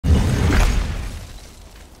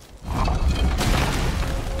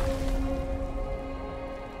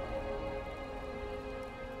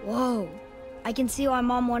I can see why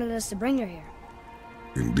Mom wanted us to bring her here.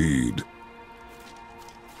 Indeed.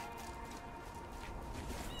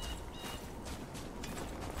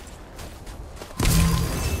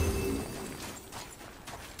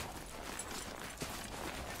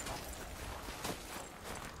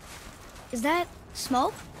 Is that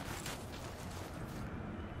smoke?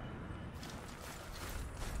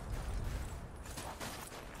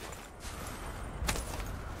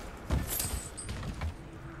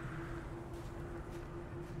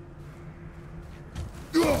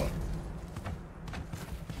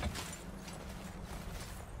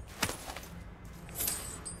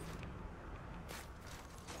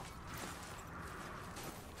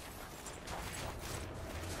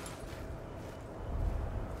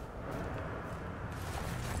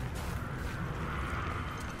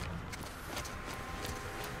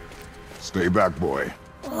 Stay back, boy.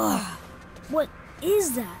 Ugh. What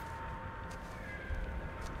is that?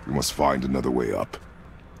 We must find another way up.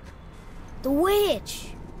 The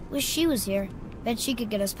witch! Wish she was here. Bet she could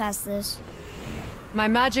get us past this. My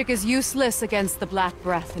magic is useless against the Black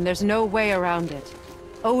Breath, and there's no way around it.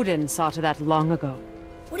 Odin saw to that long ago.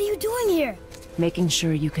 What are you doing here? Making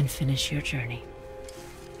sure you can finish your journey.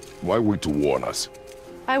 Why wait to warn us?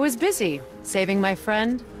 I was busy, saving my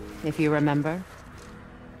friend, if you remember.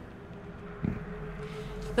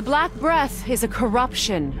 The Black Breath is a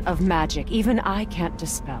corruption of magic even I can't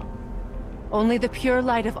dispel. Only the pure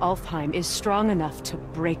light of Alfheim is strong enough to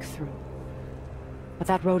break through. But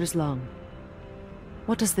that road is long.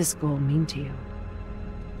 What does this goal mean to you?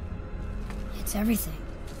 It's everything.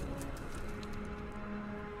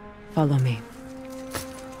 Follow me.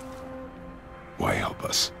 Why help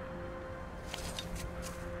us?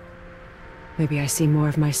 Maybe I see more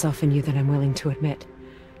of myself in you than I'm willing to admit.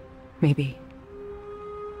 Maybe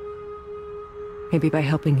by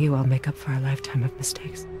helping you, I'll make up for a lifetime of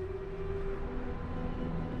mistakes.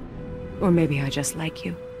 Or maybe I just like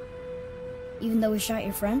you. Even though we shot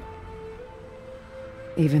your friend?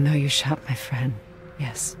 Even though you shot my friend,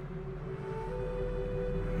 yes.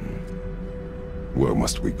 Where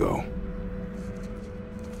must we go?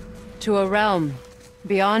 To a realm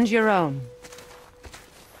beyond your own.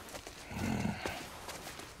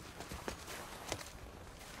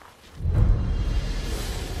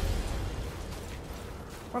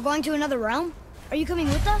 We're going to another realm? Are you coming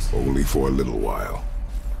with us? Only for a little while.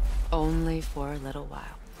 Only for a little while.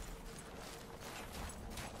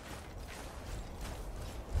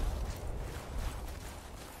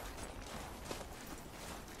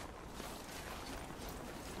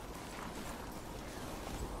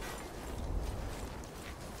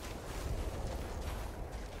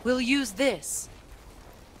 We'll use this.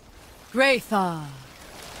 Graythaw.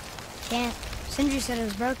 Can't. Sindri said it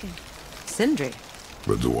was broken. Sindri?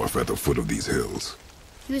 The dwarf at the foot of these hills.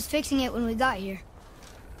 He was fixing it when we got here.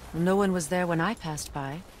 No one was there when I passed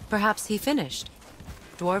by. Perhaps he finished.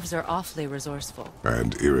 Dwarves are awfully resourceful.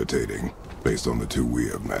 And irritating, based on the two we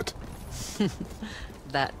have met.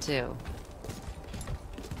 That too.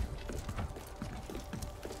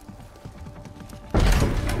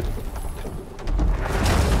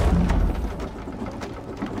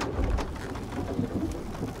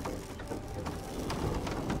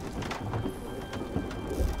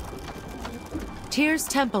 Tyr's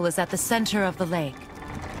temple is at the center of the lake.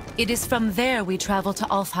 It is from there we travel to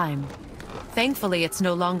Alfheim. Thankfully, it's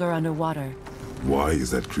no longer underwater. Why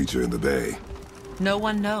is that creature in the bay? No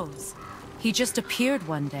one knows. He just appeared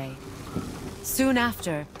one day. Soon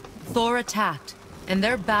after, Thor attacked, and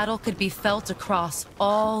their battle could be felt across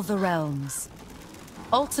all the realms.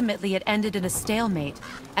 Ultimately, it ended in a stalemate,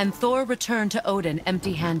 and Thor returned to Odin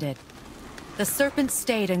empty-handed. The serpent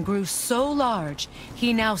stayed and grew so large,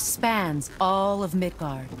 he now spans all of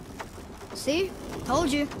Midgard. See?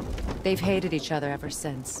 Told you. They've hated each other ever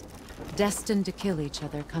since. Destined to kill each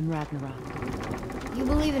other come Ragnarok. You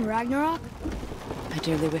believe in Ragnarok? I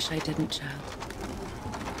dearly wish I didn't, child.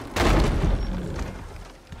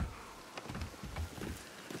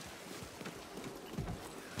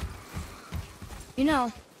 You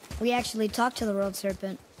know, we actually talked to the World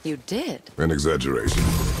Serpent. You did? An exaggeration.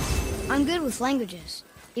 I'm good with languages,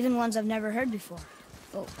 even ones I've never heard before.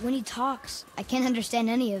 But when he talks, I can't understand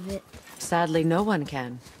any of it. Sadly, no one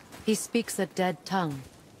can. He speaks a dead tongue.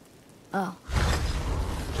 Oh.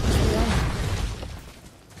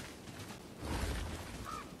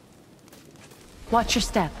 Watch your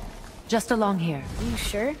step. Just along here. Are you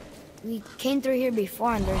sure? We came through here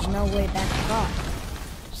before and there's no way back across.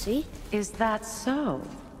 See? Is that so?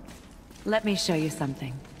 Let me show you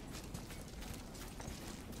something.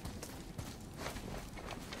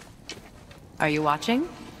 Are you watching?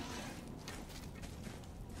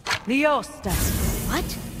 Leosta.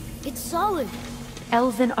 What? It's solid.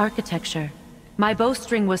 Elven architecture. My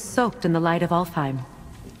bowstring was soaked in the light of Alfheim.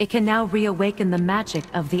 It can now reawaken the magic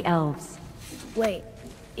of the elves. Wait,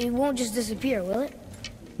 it won't just disappear, will it?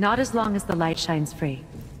 Not as long as the light shines free.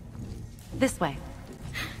 This way.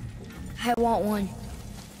 I want one.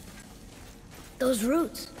 Those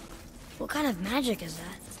roots. What kind of magic is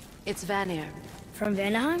that? It's Vanir. From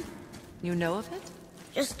Vanaheim? You know of it?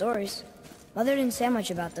 Just stories. Mother didn't say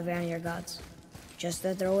much about the Vanir gods. Just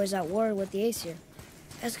that they're always at war with the Aesir.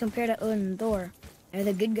 As compared to Odin and Thor, they're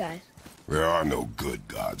the good guys. There are no good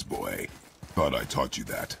gods, boy. Thought I taught you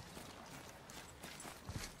that.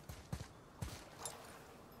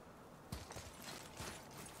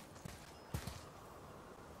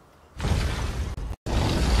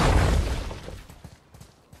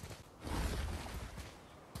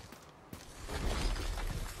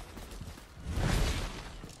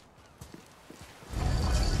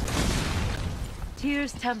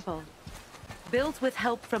 Tyr's temple. Built with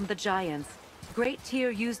help from the giants, Great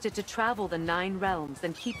Tyr used it to travel the 9 realms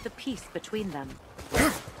and keep the peace between them.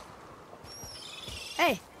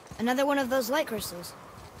 Hey, another one of those light crystals.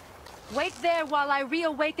 Wait there while I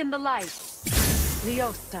reawaken the light.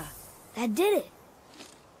 Leosta. That did it.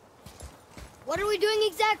 What are we doing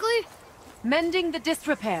exactly? Mending the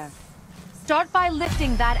disrepair. Start by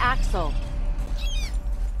lifting that axle.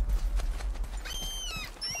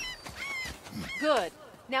 Good.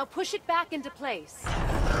 Now push it back into place.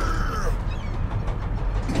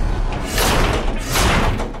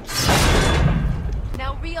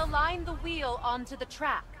 Now realign the wheel onto the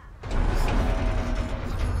track.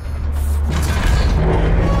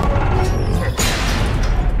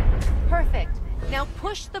 Perfect. Now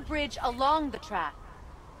push the bridge along the track.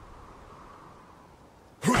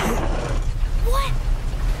 What?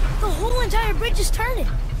 The whole entire bridge is turning.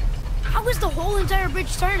 How is the whole entire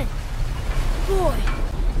bridge turning? Boy,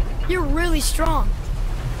 you're really strong.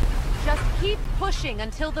 Just keep pushing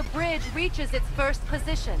until the bridge reaches its first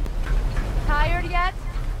position. Tired yet?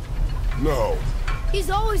 No. He's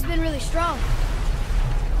always been really strong.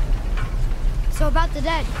 So about the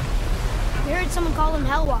dead. We heard someone call them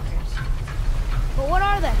Hellwalkers. But what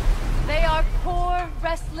are they? They are poor,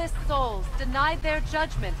 restless souls, denied their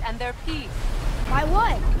judgment and their peace. By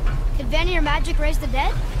what? Could Vanir magic raise the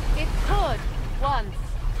dead? It could, once.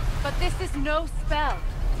 But this is no spell.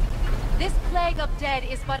 This plague of dead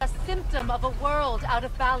is but a symptom of a world out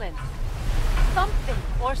of balance. Something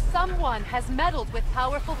or someone has meddled with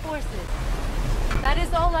powerful forces. That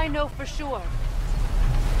is all I know for sure.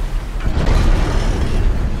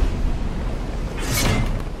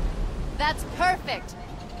 That's perfect.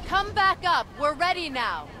 Come back up. We're ready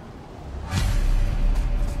now.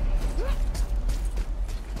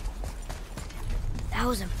 That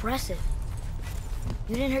was impressive.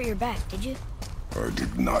 You didn't hurt your back, did you? I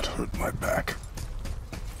did not hurt my back.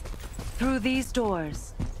 Through these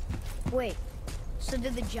doors. Wait, so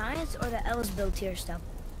did the Giants or the Elves build Tyr's temple?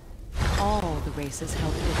 All the races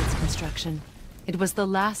helped with its construction. It was the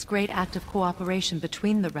last great act of cooperation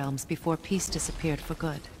between the realms before peace disappeared for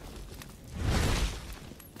good.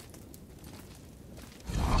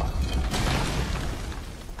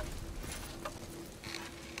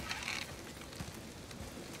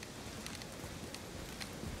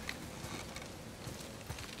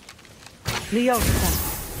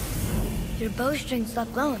 Leosta. Your bowstring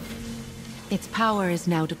stopped glowing. Its power is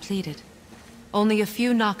now depleted. Only a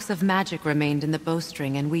few knocks of magic remained in the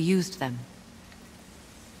bowstring, and we used them.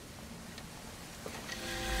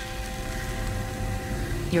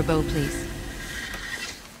 Your bow, please.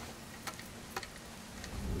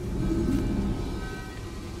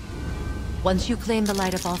 Once you claim the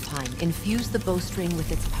light of Alfheim, infuse the bowstring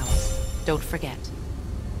with its power. Don't forget.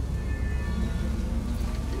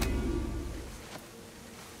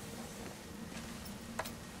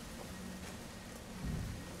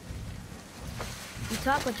 You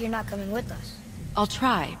talk like you're not coming with us. I'll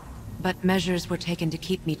try, but measures were taken to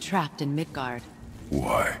keep me trapped in Midgard.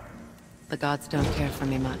 Why? The gods don't care for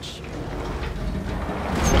me much.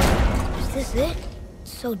 Is this it?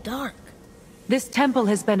 It's so dark. This temple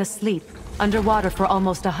has been asleep, underwater for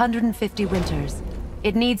almost 150 winters.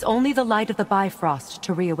 It needs only the light of the Bifrost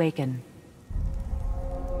to reawaken.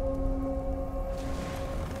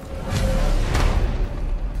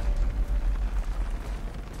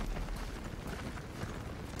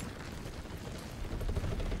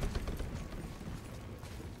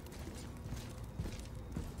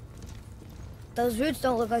 Those roots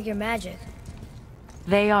don't look like your magic.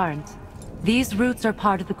 They aren't. These roots are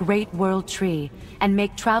part of the Great World Tree, and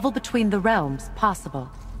make travel between the realms possible.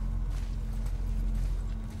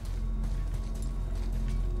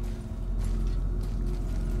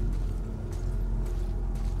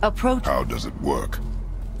 Approach... How does it work?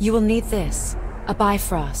 You will need this, a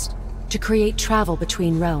Bifrost, to create travel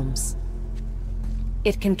between realms.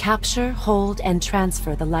 It can capture, hold, and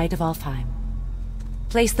transfer the light of Alfheim.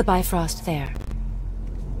 Place the Bifrost there.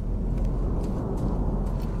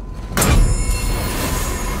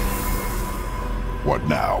 What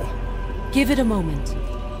now? Give it a moment.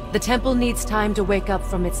 The temple needs time to wake up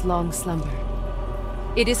from its long slumber.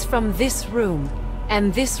 It is from this room,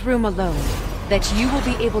 and this room alone, that you will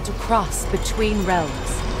be able to cross between realms.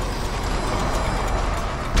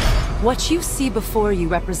 What you see before you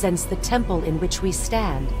represents the temple in which we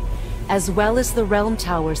stand, as well as the realm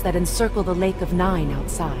towers that encircle the Lake of Nine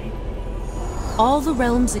outside. All the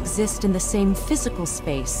realms exist in the same physical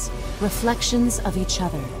space, reflections of each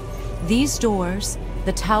other. These doors,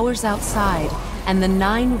 the towers outside, and the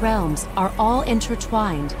 9 realms are all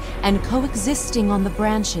intertwined and coexisting on the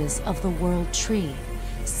branches of the World Tree,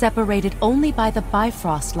 separated only by the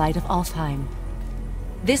Bifrost light of Alfheim.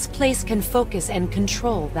 This place can focus and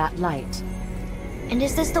control that light. And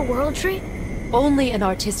is this the World Tree? Only an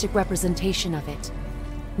artistic representation of it.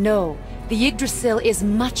 No, the Yggdrasil is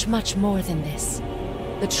much, much more than this.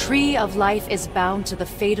 The Tree of Life is bound to the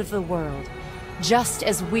fate of the world, just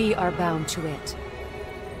as we are bound to it.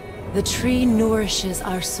 The tree nourishes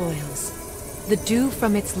our soils. The dew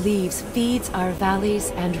from its leaves feeds our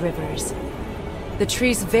valleys and rivers. The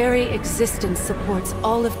tree's very existence supports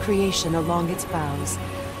all of creation along its boughs.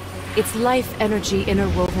 Its life energy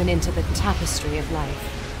interwoven into the tapestry of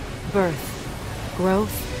life. Birth,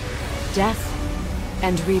 growth, death,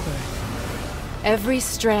 and rebirth. Every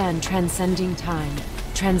strand transcending time,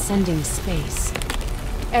 transcending space.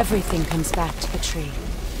 Everything comes back to the tree.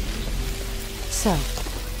 So,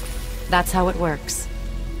 that's how it works.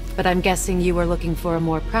 But I'm guessing you were looking for a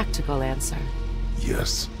more practical answer.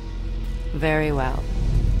 Yes. Very well.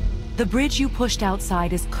 The bridge you pushed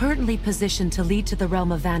outside is currently positioned to lead to the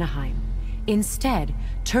realm of Vanaheim. Instead,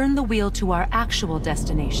 turn the wheel to our actual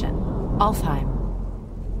destination, Alfheim.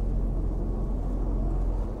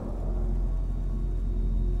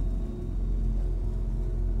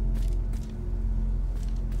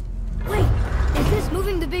 Wait, is this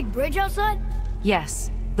moving the big bridge outside? Yes,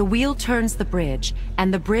 the wheel turns the bridge,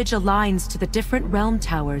 and the bridge aligns to the different realm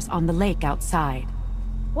towers on the lake outside.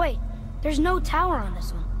 Wait, there's no tower on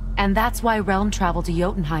this one. And that's why realm travel to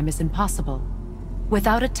Jotunheim is impossible.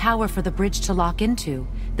 Without a tower for the bridge to lock into,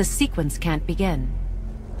 the sequence can't begin.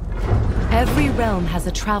 Every realm has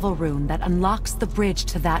a travel rune that unlocks the bridge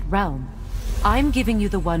to that realm. I'm giving you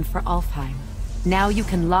the one for Alfheim. Now you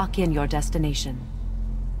can lock in your destination.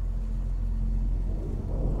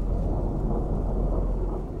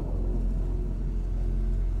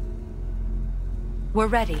 We're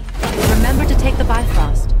ready. Remember to take the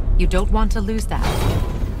Bifrost. You don't want to lose that.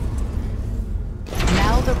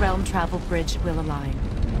 Now the realm travel bridge will align,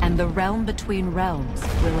 and the realm between realms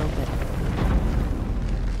will open.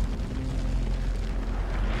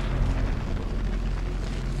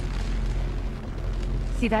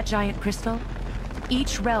 See that giant crystal?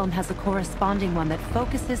 Each realm has a corresponding one that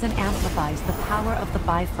focuses and amplifies the power of the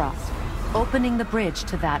Bifrost, opening the bridge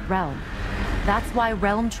to that realm. That's why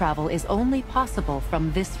realm travel is only possible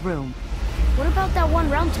from this room. What about that one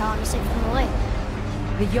realm tower you saved from the lake?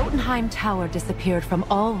 The Jotunheim Tower disappeared from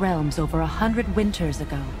all realms over 100 winters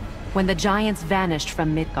ago, when the giants vanished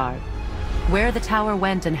from Midgard. Where the tower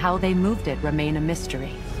went and how they moved it remain a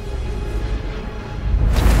mystery.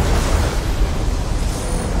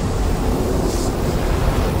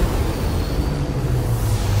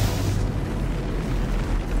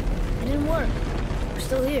 It didn't work. We're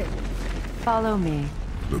still here. Follow me.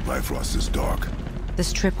 The Bifrost is dark.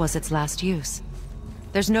 This trip was its last use.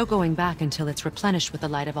 There's no going back until it's replenished with the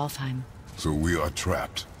light of Alfheim. So we are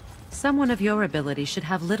trapped. Someone of your ability should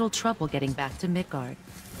have little trouble getting back to Midgard.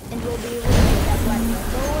 And we'll be able to get that black rainbow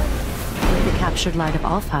one? With the captured light of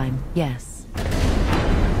Alfheim, yes.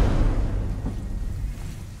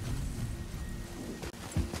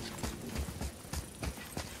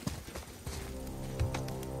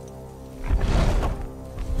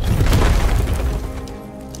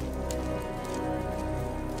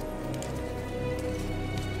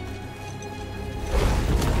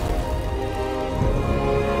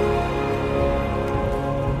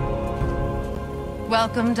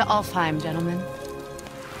 Welcome to Alfheim, gentlemen.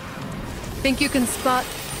 Think you can spot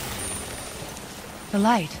the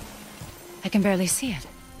light? I can barely see it.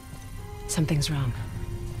 Something's wrong.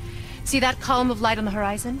 See that column of light on the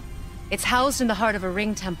horizon? It's housed in the heart of a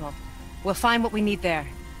ring temple. We'll find what we need there.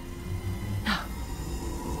 No.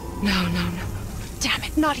 No. Damn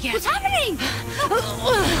it, not yet. What's happening?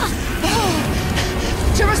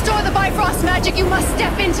 To restore the Bifrost magic, you must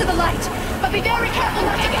step into the light. But be very careful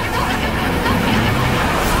not to get caught.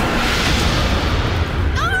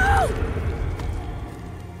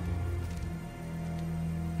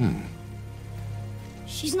 No!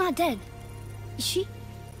 She's not dead. Is she?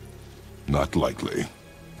 Not likely.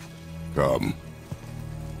 Come.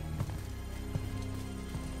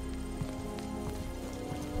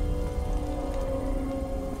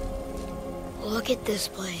 Look at this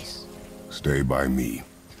place. Stay by me.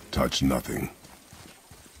 Touch nothing.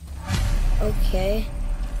 Okay.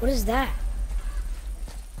 What is that?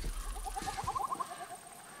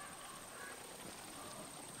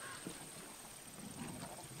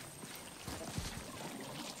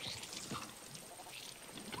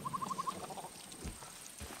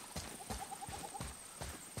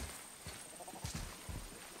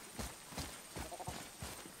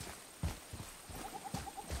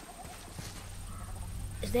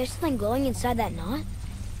 Is there something glowing inside that knot?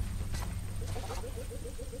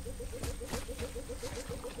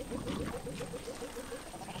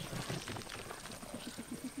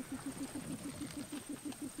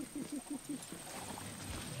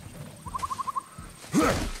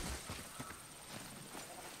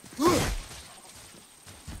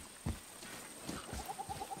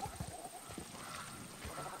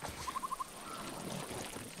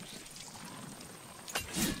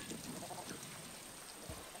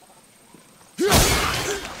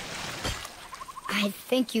 I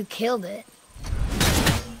think you killed it.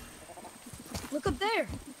 Look up there.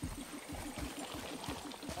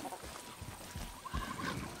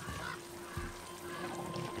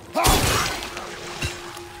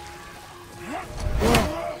 Whoa,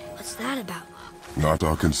 what's that about? Not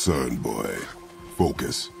our concern, boy.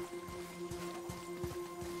 Focus.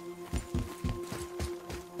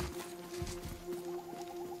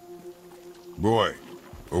 Boy,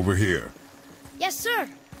 over here. Yes, sir.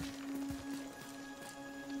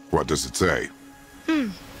 What does it say?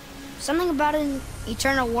 Something about an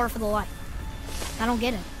eternal war for the light. I don't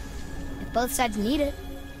get it. If both sides need it,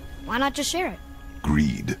 why not just share it?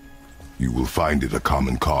 Greed. You will find it a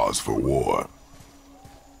common cause for war.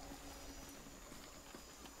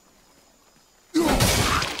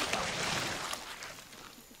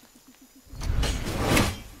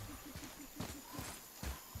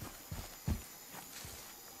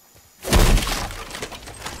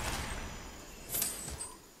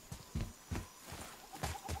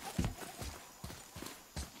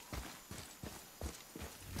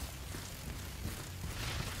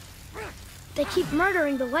 They keep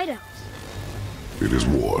murdering the lighthouse. It is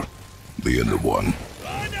war. The end of one.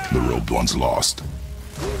 The robed one's lost.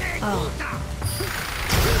 Oh.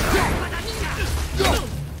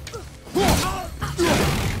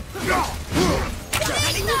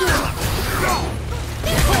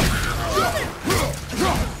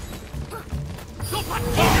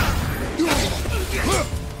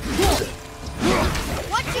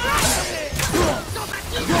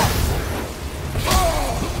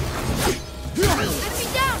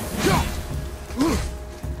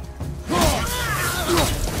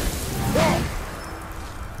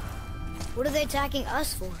 What are they attacking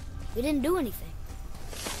us for? We didn't do anything.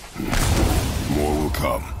 More will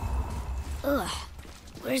come. Ugh.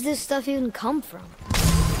 Where's this stuff even come from?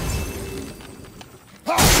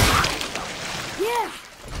 Yeah!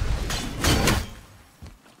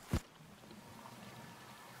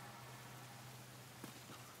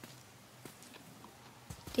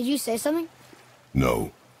 Did you say something?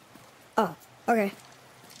 No. Oh, okay.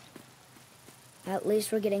 At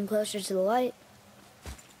least we're getting closer to the light.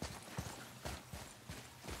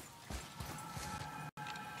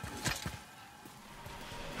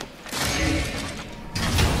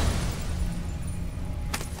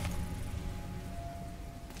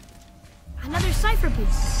 Another cipher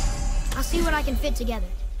piece. I'll see what I can fit together.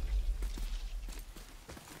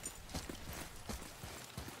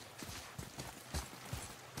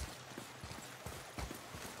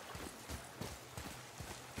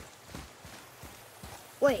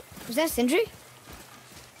 Wait, was that Sindri?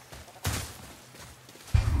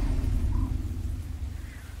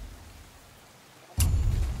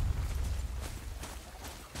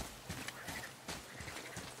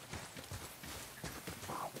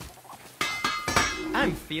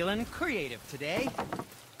 I'm feeling creative today.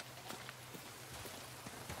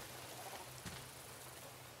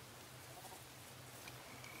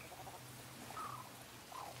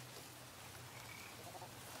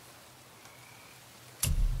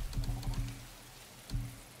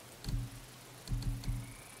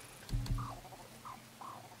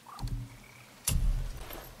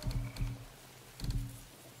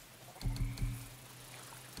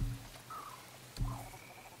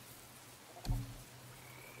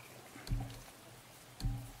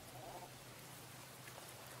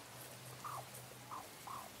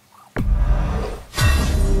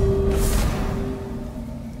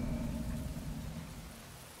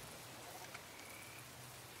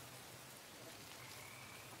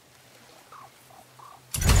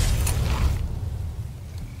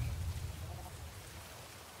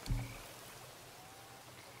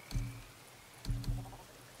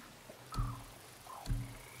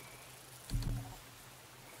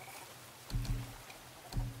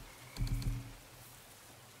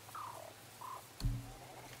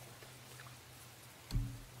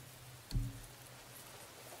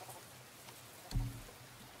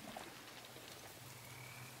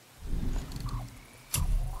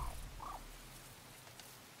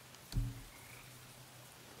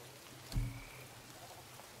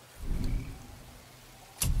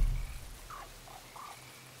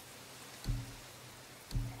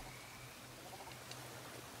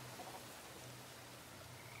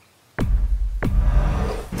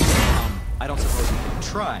 I don't suppose you can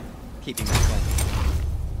try keeping me company.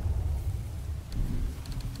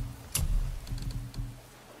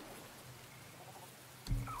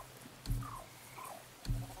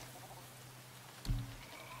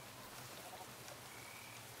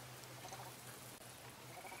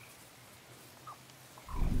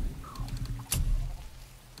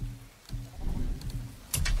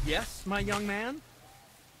 Yes, my young man?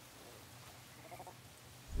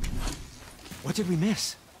 What did we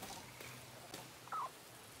miss?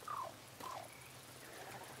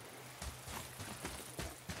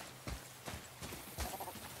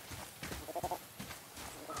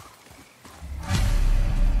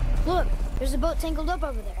 Look, there's a boat tangled up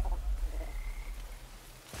over there.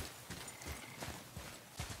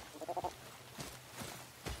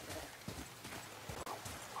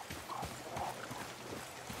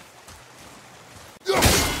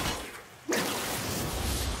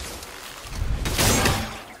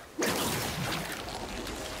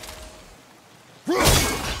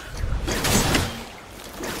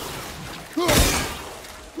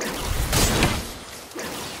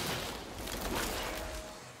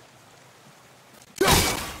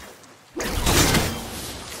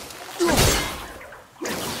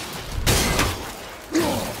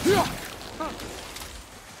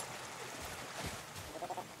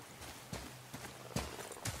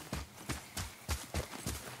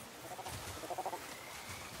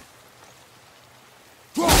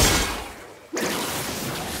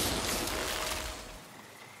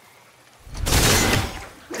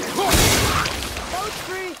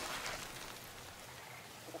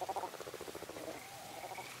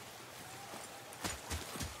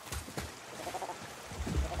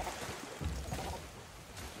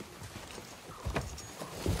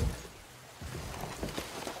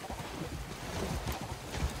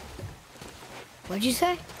 What'd you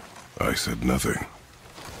say? I said nothing.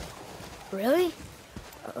 Really?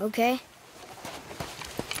 Okay.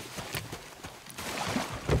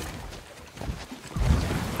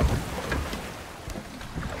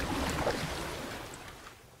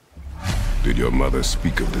 Did your mother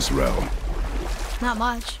speak of this realm? Not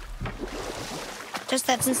much. Just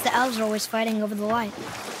that since the elves are always fighting over the light,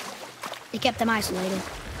 they kept them isolated.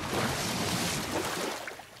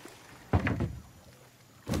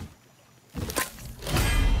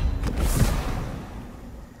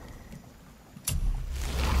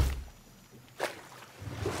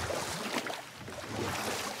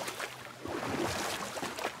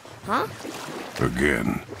 Huh?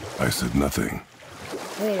 Again, I said nothing.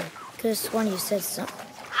 Wait, I could have sworn you said something.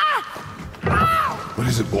 What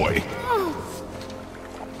is it, boy?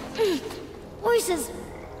 Voices!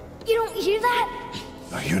 You don't hear that?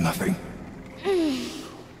 I hear nothing.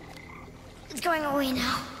 It's going away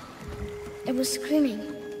now. It was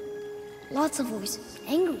screaming. Lots of voices.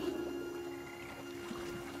 Angry.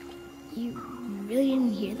 You really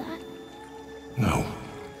didn't hear that? No.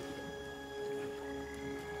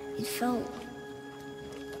 It felt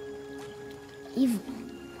evil.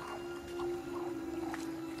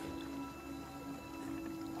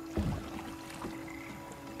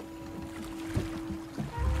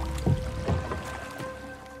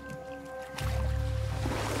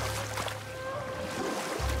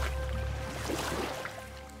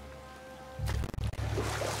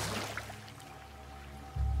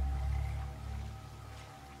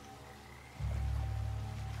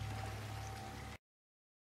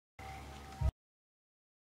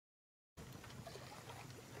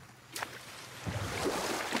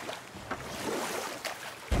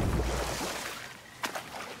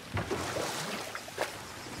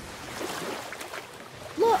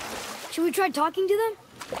 Should we try talking to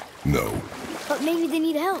them? No. But maybe they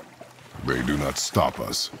need help. They do not stop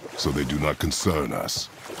us, so they do not concern us.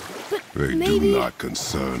 But They maybe... do not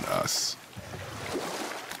concern us.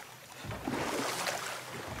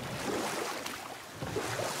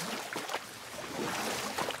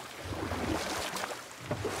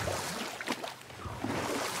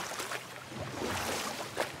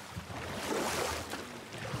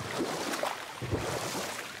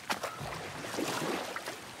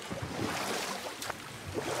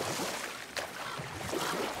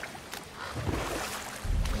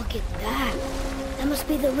 Look at that. That must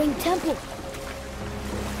be the Ring Temple.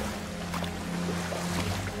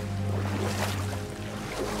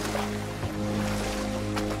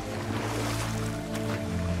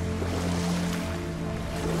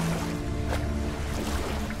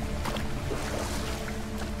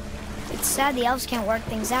 It's sad the elves can't work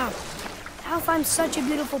things out. Alfheim's such a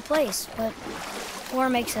beautiful place, but war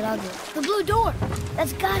makes it ugly. The blue door!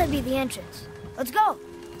 That's gotta be the entrance. Let's go!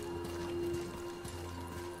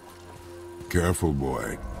 Careful,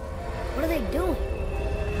 boy. What are they doing?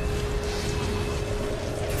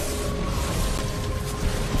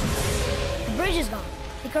 The bridge is gone.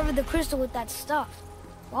 They covered the crystal with that stuff.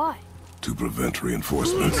 Why? To prevent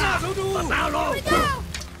reinforcements. Here we go!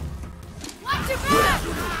 Watch your back!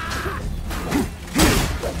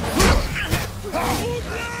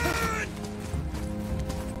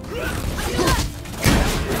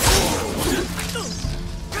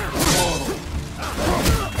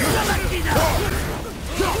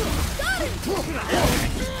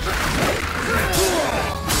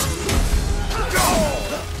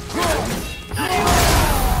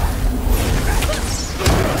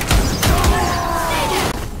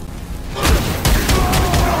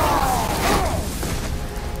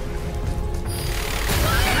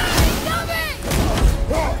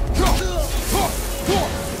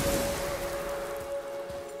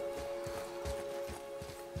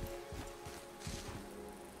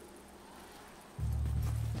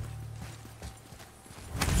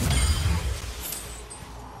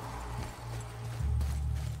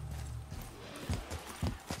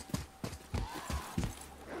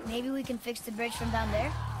 Maybe we can fix the bridge from down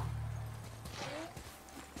there?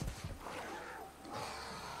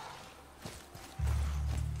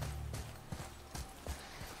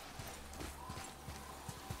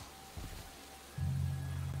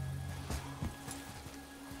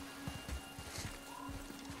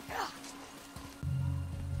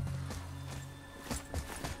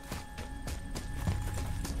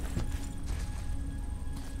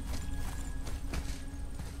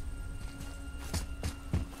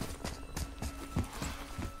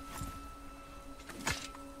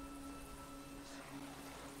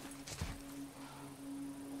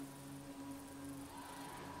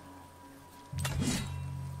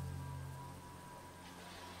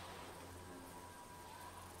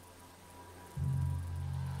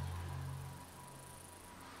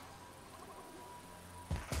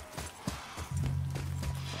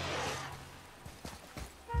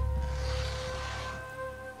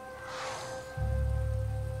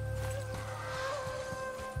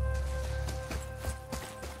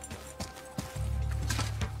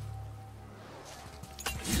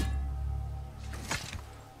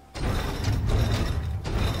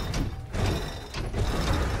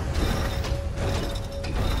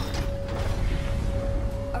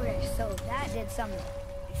 Something,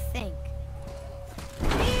 I think.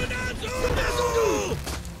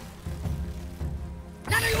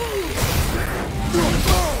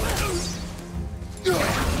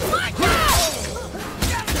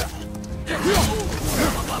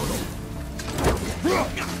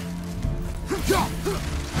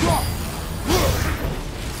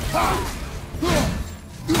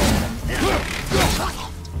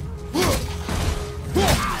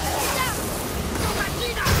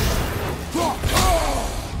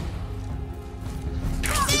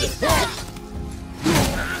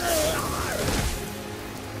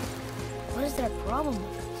 What is their problem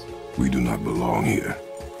with us? We do not belong here.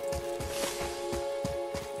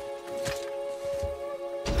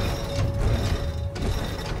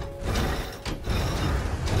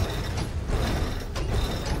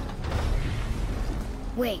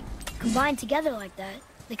 Wait, combined together like that,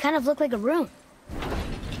 they kind of look like a rune.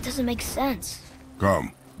 It doesn't make sense.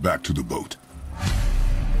 Come, back to the boat.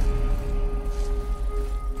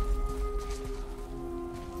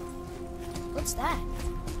 What's that?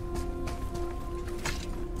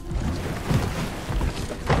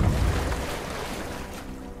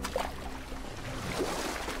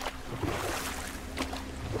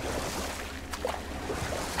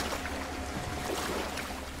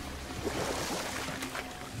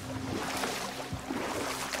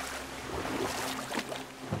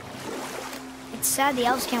 It's sad the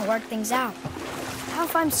elves can't work things out.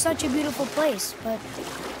 Alfheim's such a beautiful place, but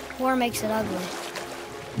war makes it ugly.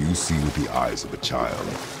 You see with the eyes of a child.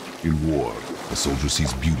 In war, a soldier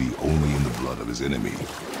sees beauty only in the blood of his enemy.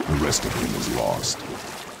 The rest of him is lost.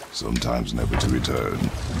 Sometimes never to return.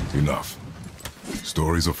 Enough.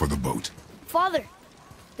 Stories are for the boat. Father,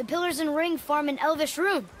 the pillars and ring form an elvish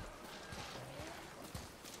rune.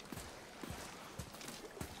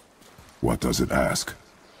 What does it ask?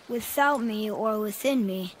 Without me or within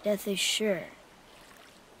me, death is sure.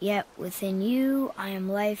 Yet within you, I am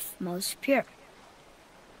life most pure.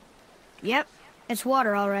 Yep, it's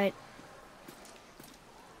water, all right.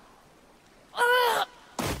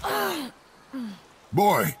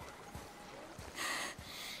 Boy!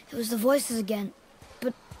 It was the voices again,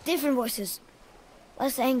 but different voices.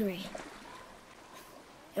 Less angry.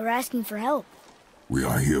 They were asking for help. We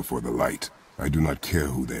are here for the light. I do not care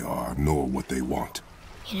who they are, nor what they want.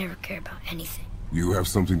 You never care about anything. You have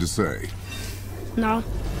something to say? No.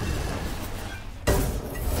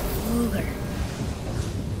 ogre.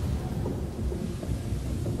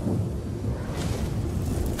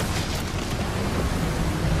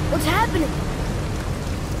 What's happening?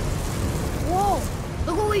 Whoa!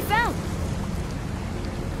 Look what we found!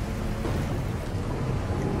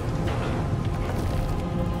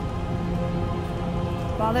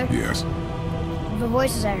 Father? Yes. The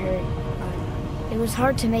voices I heard, it was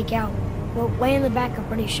hard to make out, but way in the back I'm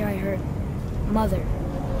pretty sure I heard Mother.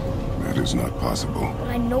 That is not possible. But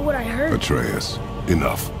I know what I heard. Atreus,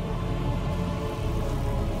 enough.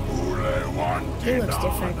 He looks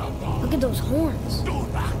different. Look at those horns.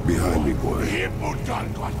 Behind me, boy.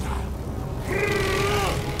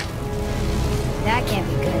 That can't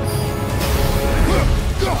be good.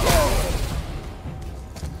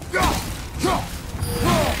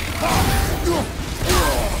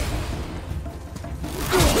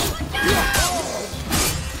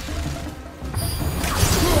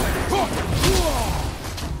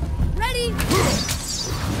 Ready?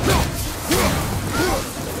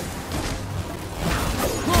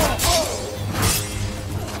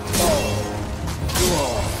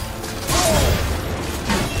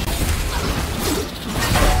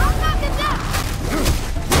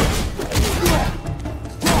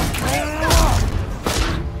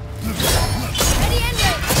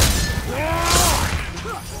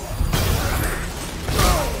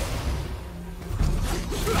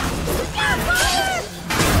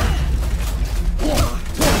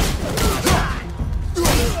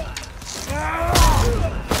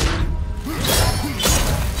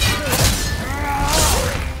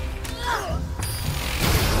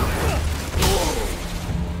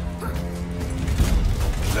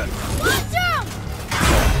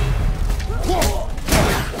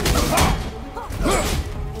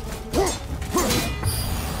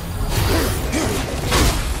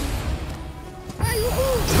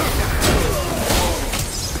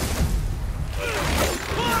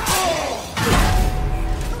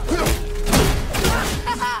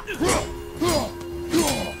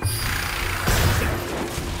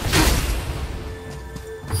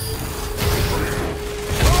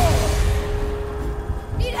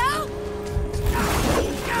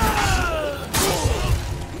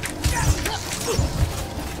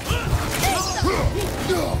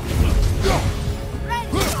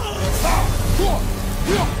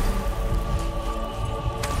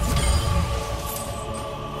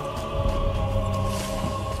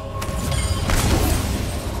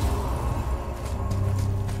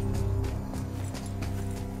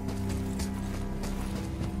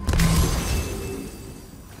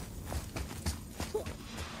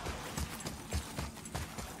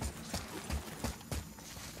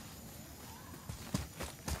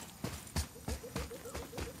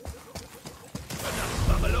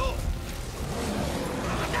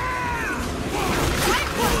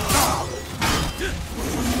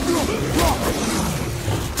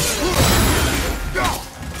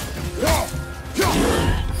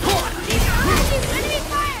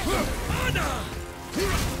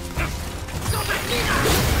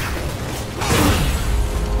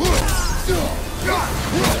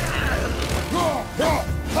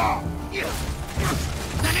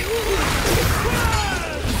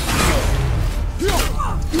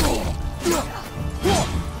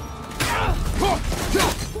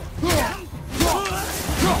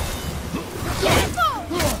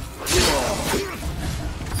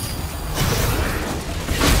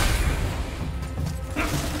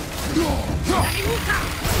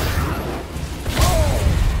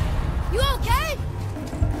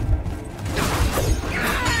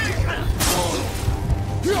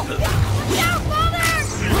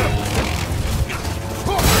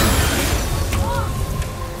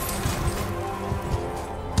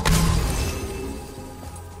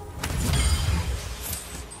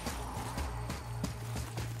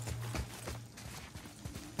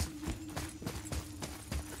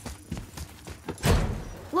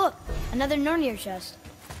 Look, another Nornir chest.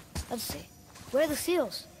 Let's see. Where are the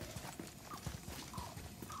seals?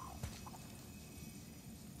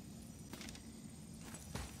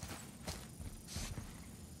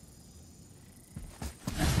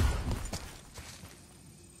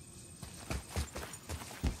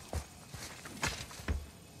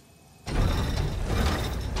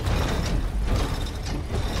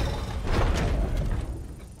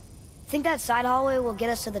 Think that side hallway will get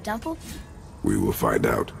us to the temple? We will find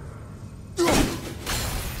out.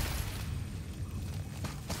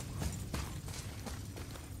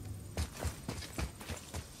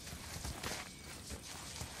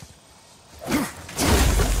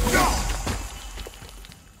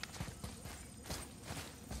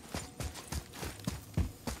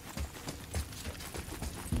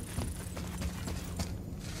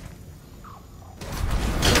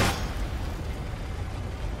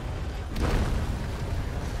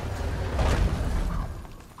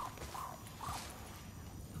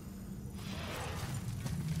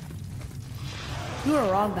 You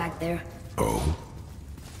were wrong back there. Oh?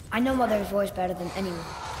 I know Mother's voice better than anyone.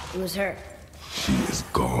 It was her. She is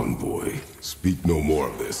gone, boy. Speak no more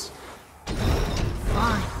of this.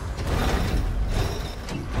 Fine.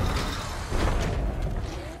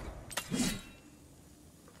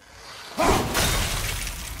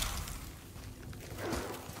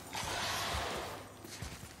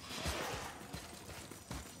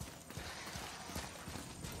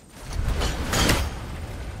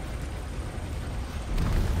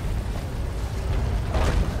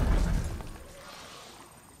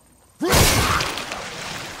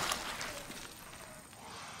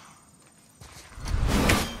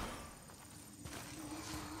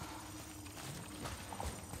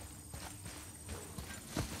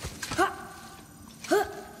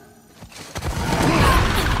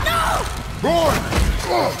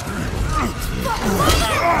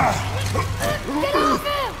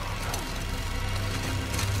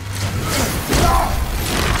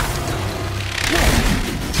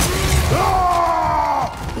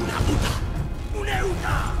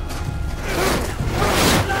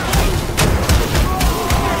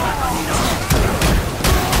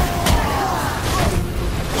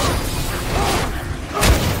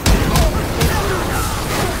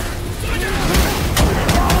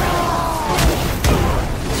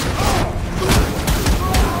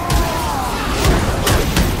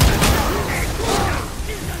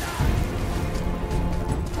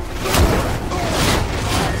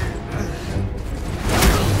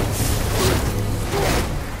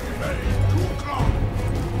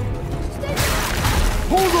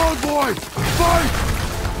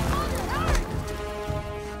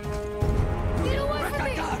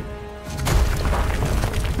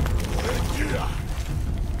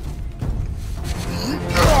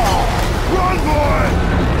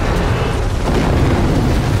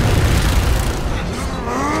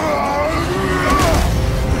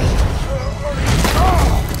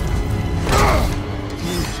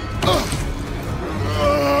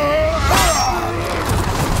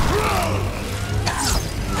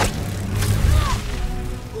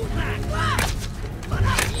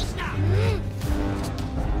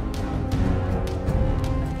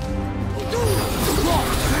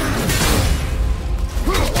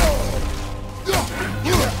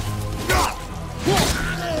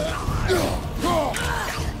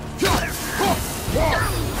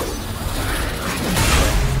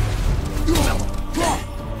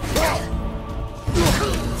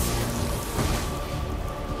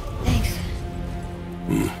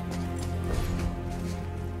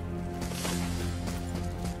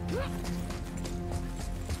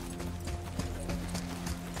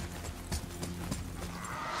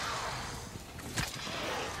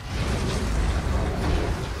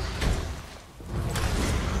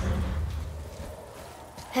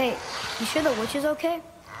 Hey, you sure the witch is okay?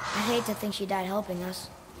 I'd hate to think she died helping us.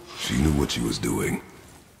 She knew what she was doing.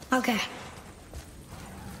 Okay.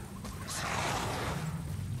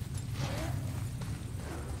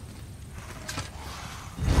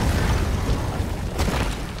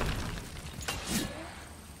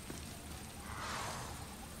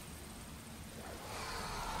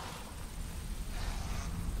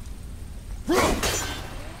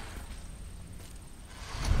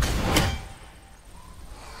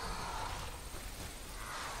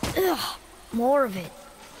 Ugh, more of it.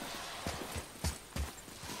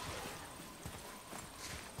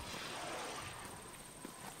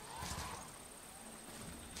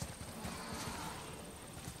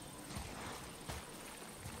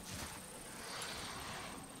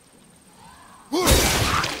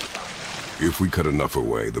 If we cut enough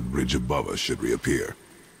away, the bridge above us should reappear.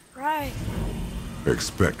 Right.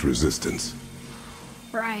 Expect resistance.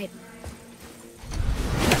 Right.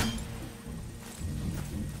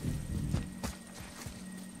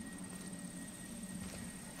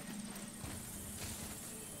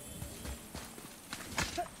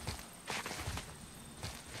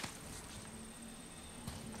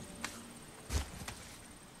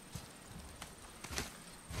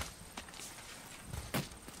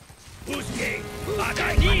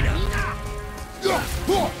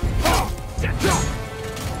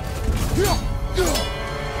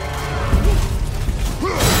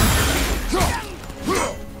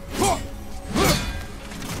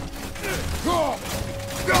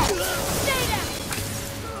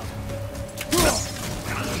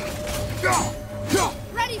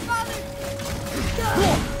 Ready, father!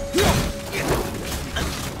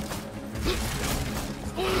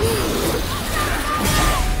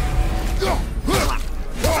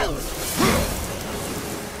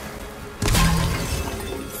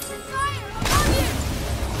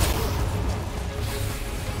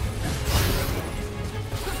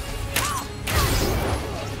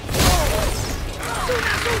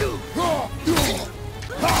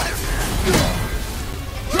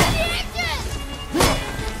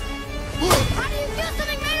 feel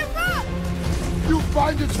something made of rock! You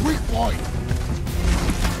find its weak point!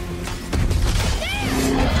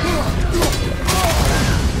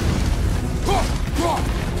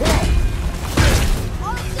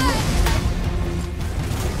 All set!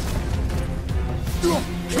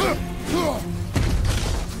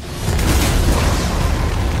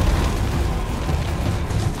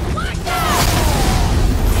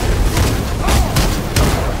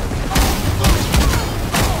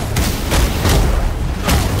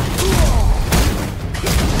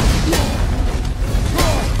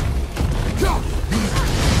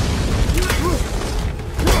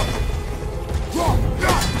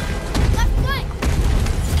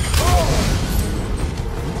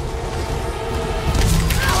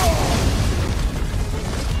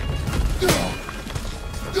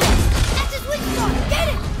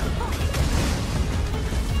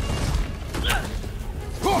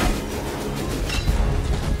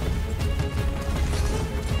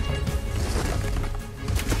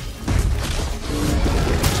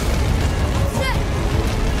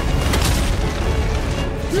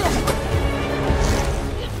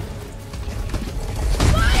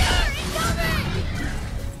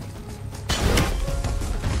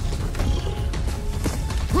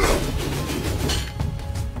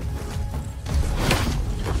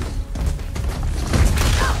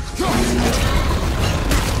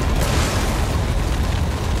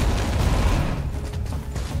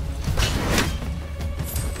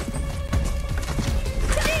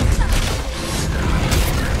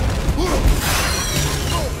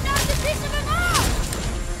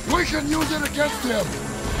 We can use it against him!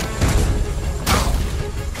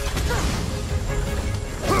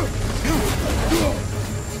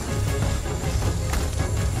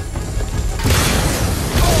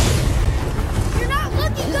 You're not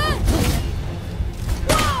looking good!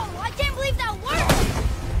 Whoa! I can't believe that worked!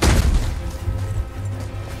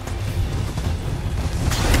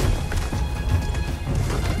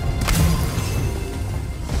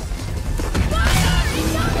 Fire!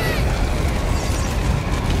 Incoming!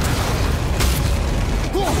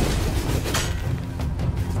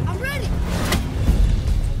 I'm ready!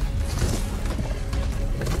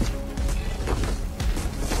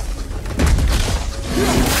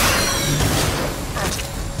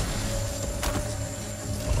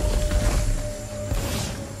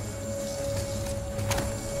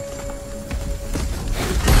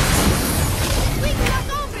 Leave me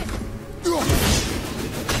up open!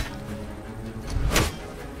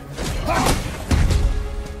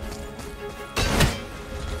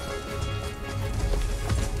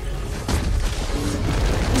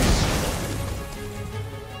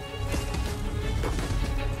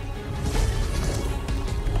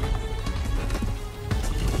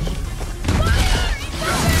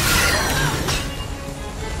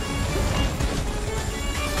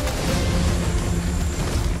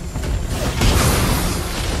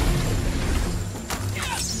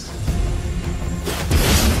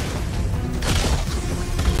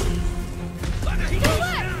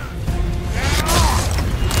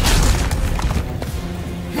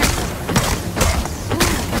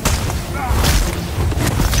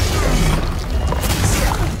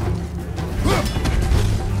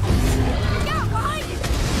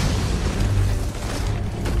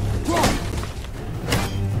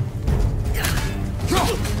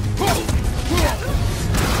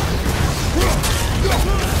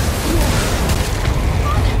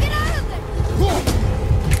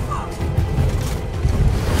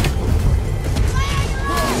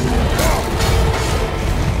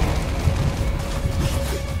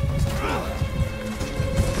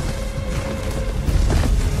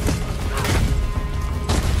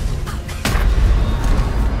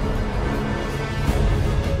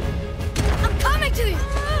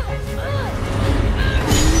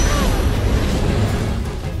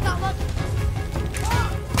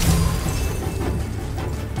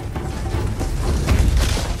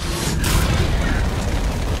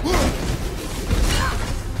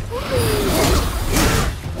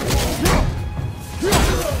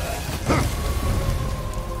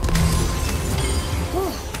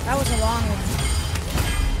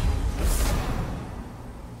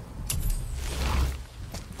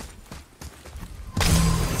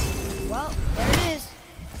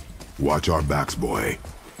 Watch our backs, boy.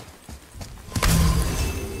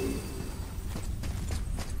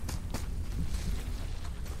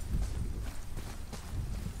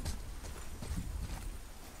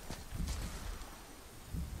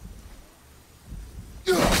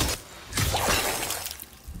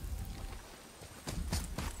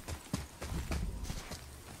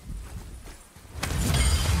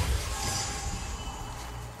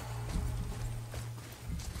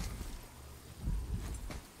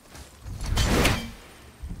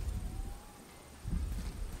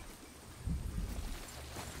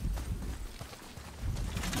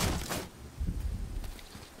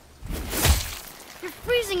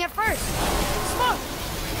 freezing at first. Smoke!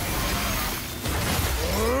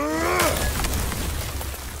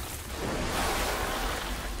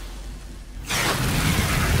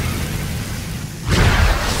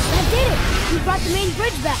 That did it! We brought the main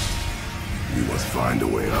bridge back. We must find a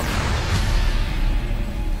way up.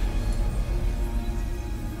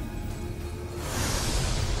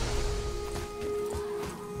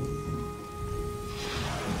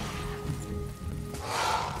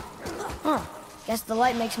 Huh. Guess the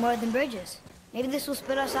light makes more than bridges. Maybe this will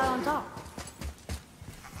spit us out on top.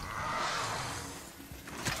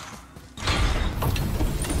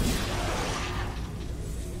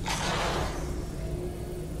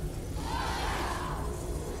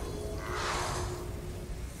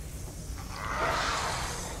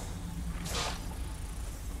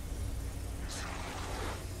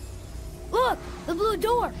 Look! The blue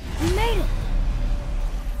door! We made it!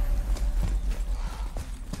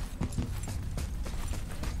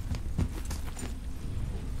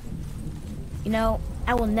 You know,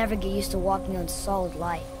 I will never get used to walking on solid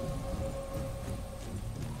light.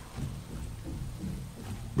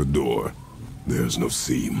 The door. There's no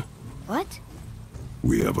seam. What?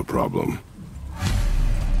 We have a problem.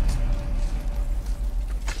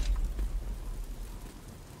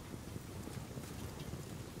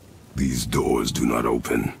 These doors do not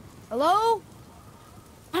open. Hello?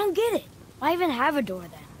 I don't get it. Why even have a door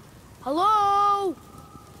then? Hello?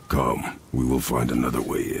 Come, we will find another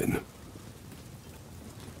way in.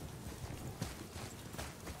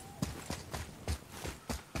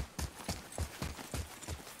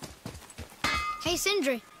 Hey,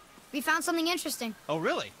 Sindri. We found something interesting. Oh,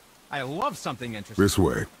 really? I love something interesting. This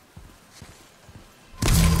way.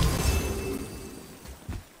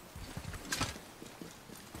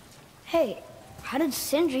 Hey, how did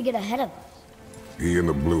Sindri get ahead of us? He and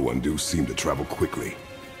the blue one do seem to travel quickly.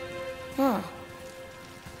 Huh.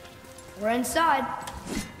 We're inside.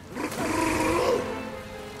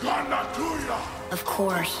 Of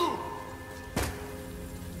course.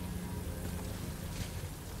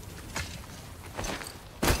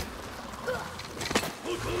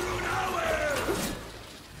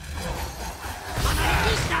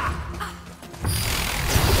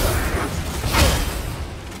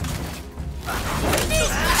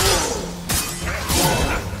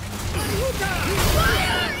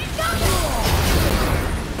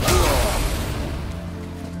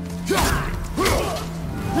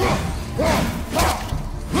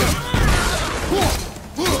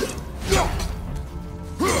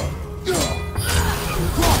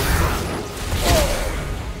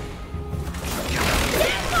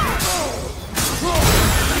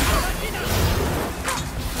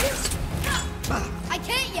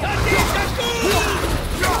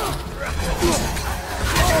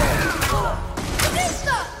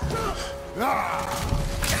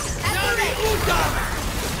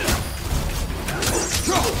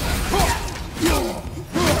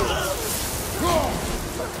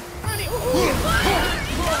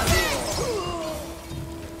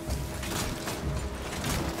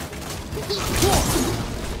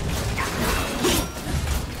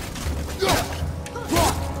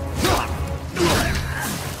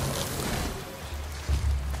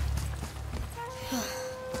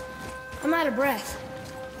 I'm out of breath.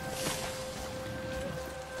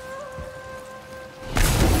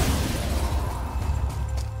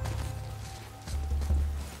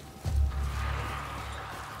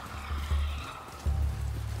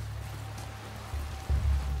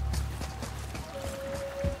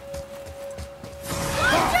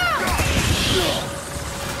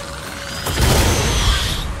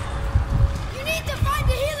 You need to find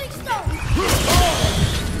the healing stone!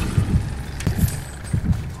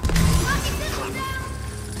 Knocking this one down!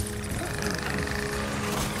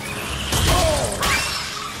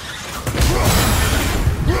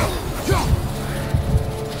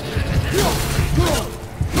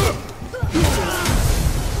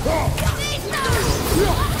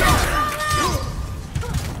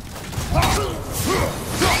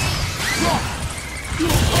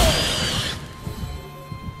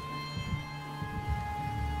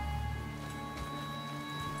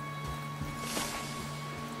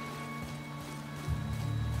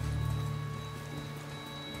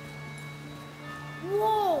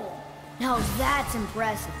 Whoa! Now that's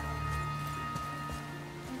impressive.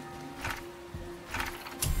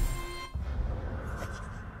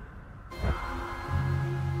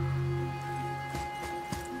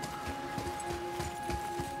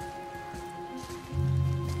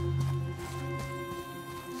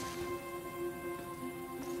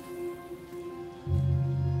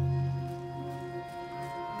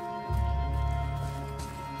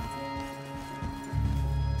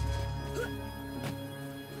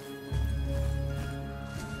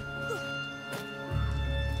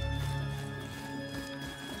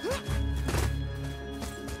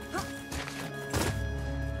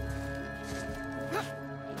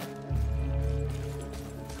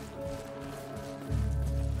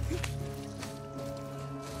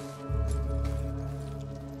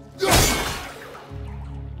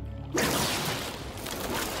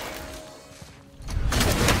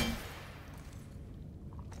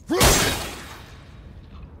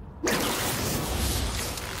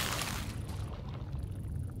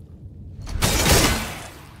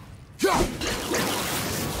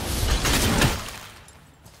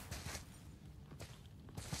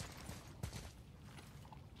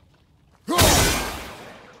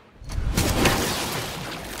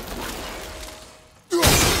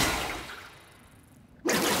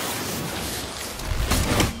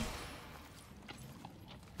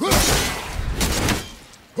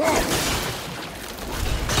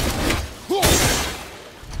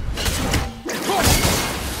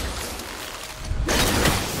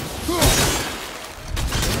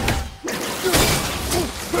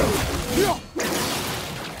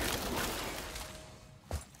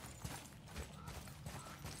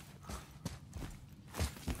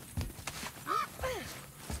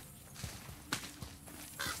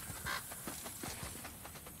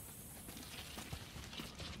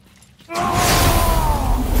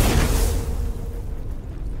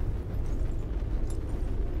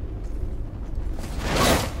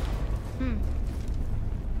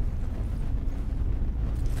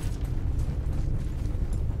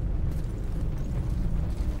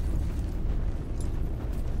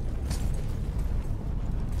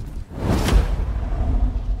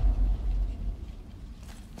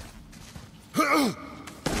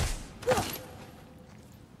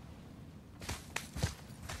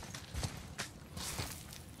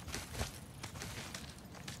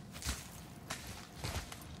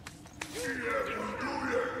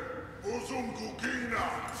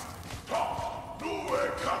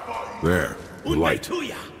 There, the light.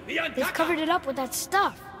 They've covered it up with that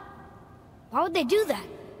stuff. Why would they do that?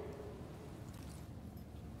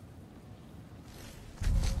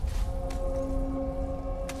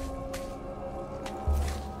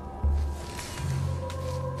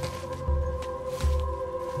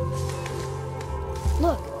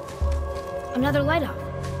 Look, another light off.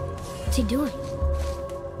 What's he doing?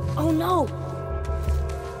 Oh no!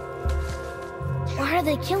 Why are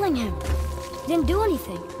they killing him? He didn't do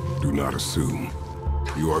anything. Do not assume.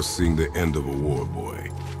 You are seeing the end of a war,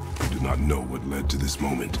 boy. You do not know what led to this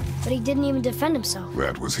moment. But he didn't even defend himself.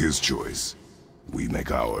 That was his choice. We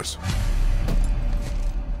make ours.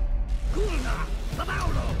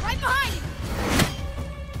 Right behind you!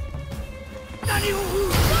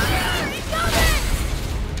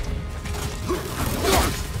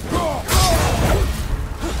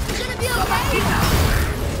 It's gonna be okay!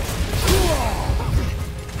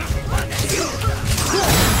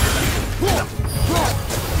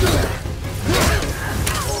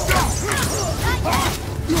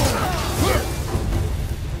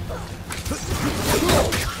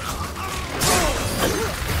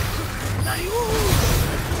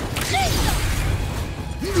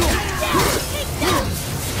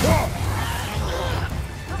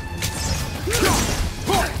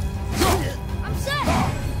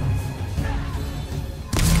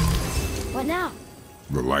 What now?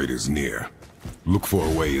 The light is near. Look for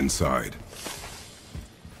a way inside.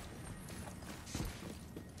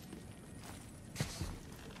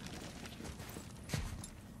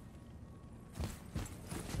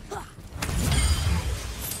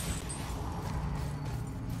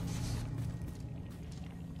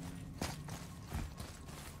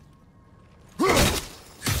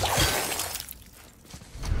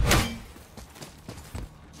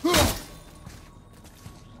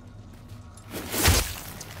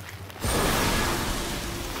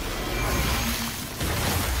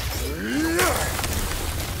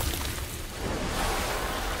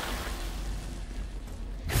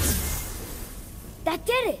 That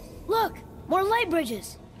did it! Look! More light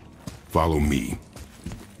bridges! Follow me.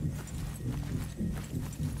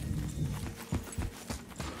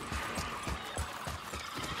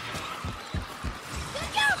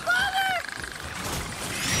 Look out, Father!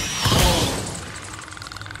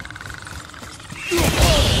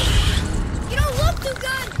 You don't look too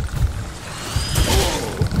good!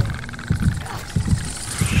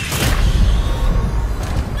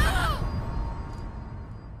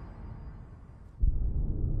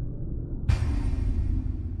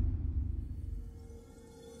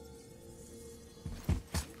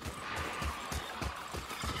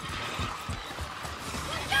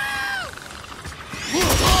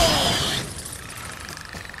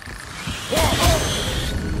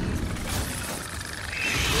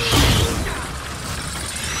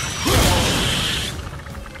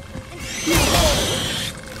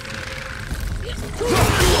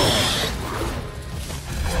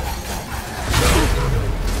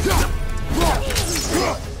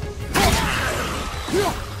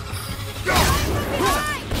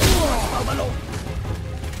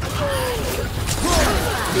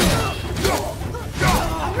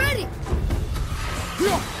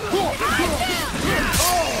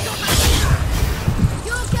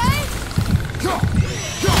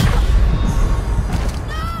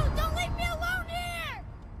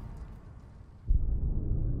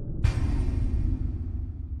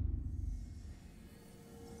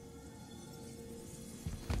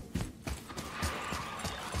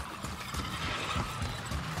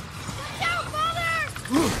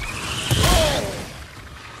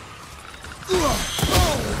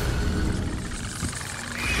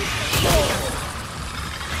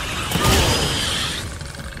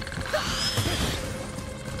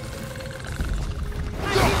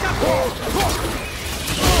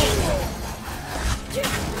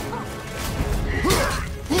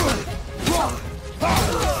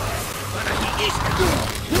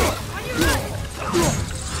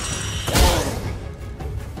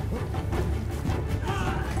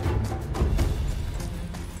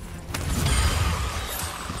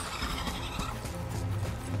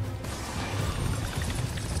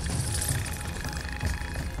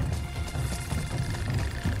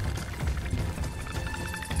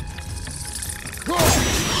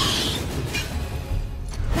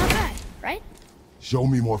 Not bad, right? Show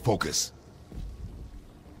me more focus.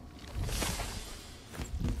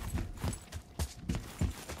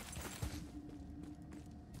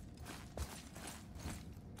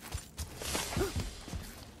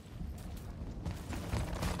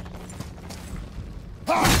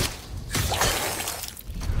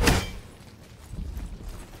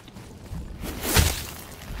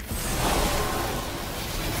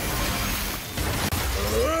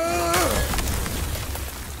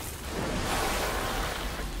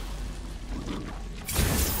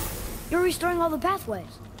 You're restoring all the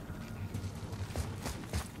pathways.